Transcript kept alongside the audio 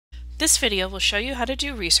This video will show you how to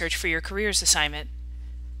do research for your careers assignment.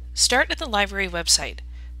 Start at the library website,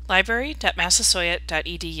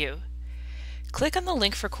 library.massasoit.edu. Click on the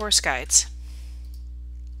link for course guides.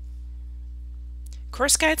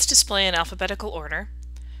 Course guides display in alphabetical order.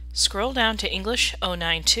 Scroll down to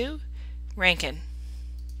ENGL092, Rankin.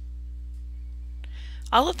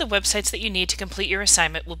 All of the websites that you need to complete your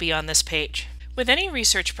assignment will be on this page. With any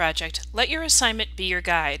research project, let your assignment be your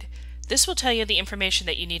guide. This will tell you the information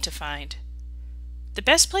that you need to find. The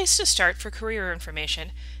best place to start for career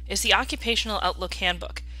information is the Occupational Outlook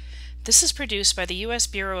Handbook. This is produced by the U.S.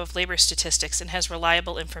 Bureau of Labor Statistics and has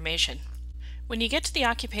reliable information. When you get to the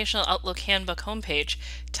Occupational Outlook Handbook homepage,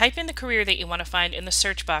 type in the career that you want to find in the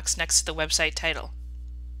search box next to the website title.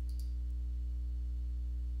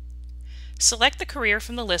 Select the career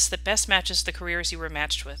from the list that best matches the careers you were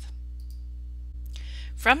matched with.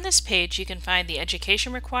 From this page, you can find the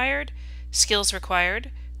education required, skills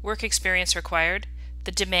required, work experience required,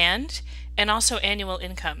 the demand, and also annual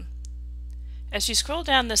income. As you scroll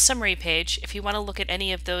down the summary page, if you want to look at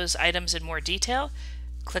any of those items in more detail,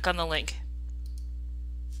 click on the link.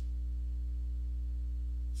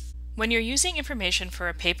 When you're using information for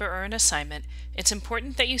a paper or an assignment, it's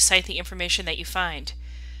important that you cite the information that you find.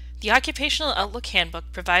 The Occupational Outlook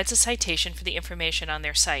Handbook provides a citation for the information on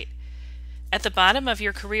their site. At the bottom of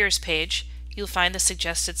your careers page, you'll find the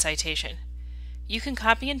suggested citation. You can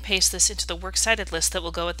copy and paste this into the works cited list that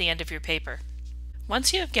will go at the end of your paper.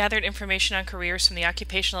 Once you have gathered information on careers from the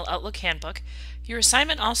Occupational Outlook Handbook, your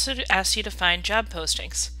assignment also asks you to find job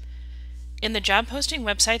postings. In the Job Posting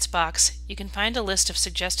Websites box, you can find a list of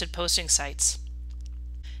suggested posting sites.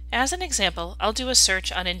 As an example, I'll do a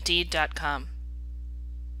search on Indeed.com.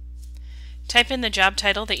 Type in the job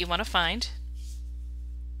title that you want to find,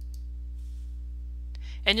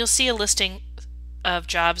 and you'll see a listing of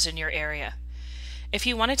jobs in your area. If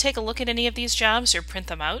you want to take a look at any of these jobs or print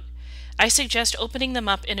them out, I suggest opening them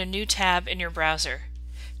up in a new tab in your browser.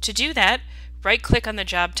 To do that, right-click on the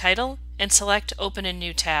job title and select Open in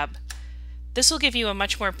New Tab. This will give you a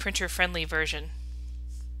much more printer-friendly version.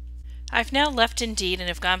 I've now left Indeed and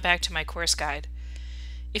have gone back to my course guide.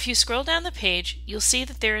 If you scroll down the page, you'll see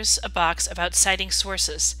that there's a box about citing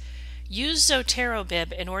sources. Use Zotero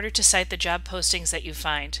Bib in order to cite the job postings that you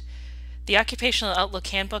find. The Occupational Outlook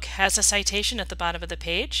Handbook has a citation at the bottom of the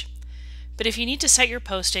page, but if you need to cite your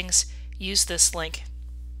postings, use this link.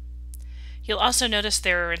 You'll also notice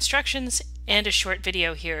there are instructions and a short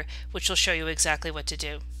video here which will show you exactly what to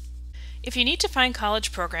do. If you need to find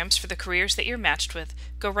college programs for the careers that you're matched with,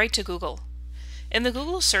 go right to Google. In the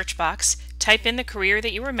Google search box, type in the career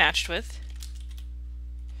that you were matched with.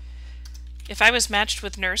 If I was matched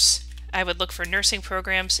with nurse, I would look for nursing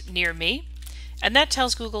programs near me, and that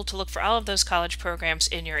tells Google to look for all of those college programs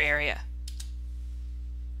in your area.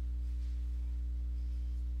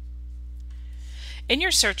 In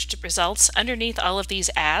your search results, underneath all of these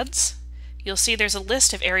ads, you'll see there's a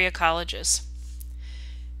list of area colleges.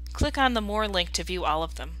 Click on the More link to view all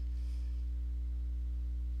of them.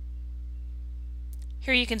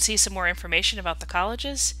 Here you can see some more information about the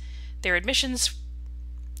colleges, their admissions,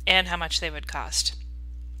 and how much they would cost.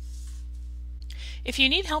 If you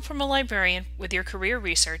need help from a librarian with your career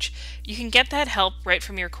research, you can get that help right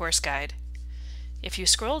from your course guide. If you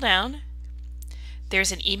scroll down,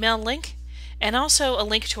 there's an email link and also a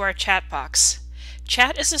link to our chat box.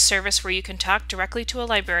 Chat is a service where you can talk directly to a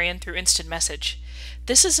librarian through instant message.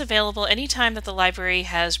 This is available anytime that the library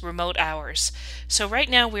has remote hours. So right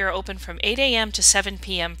now we are open from 8 a.m. to 7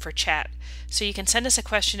 p.m. for chat, so you can send us a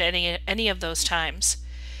question at any of those times.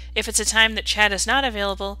 If it's a time that chat is not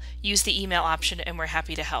available, use the email option and we're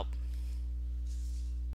happy to help.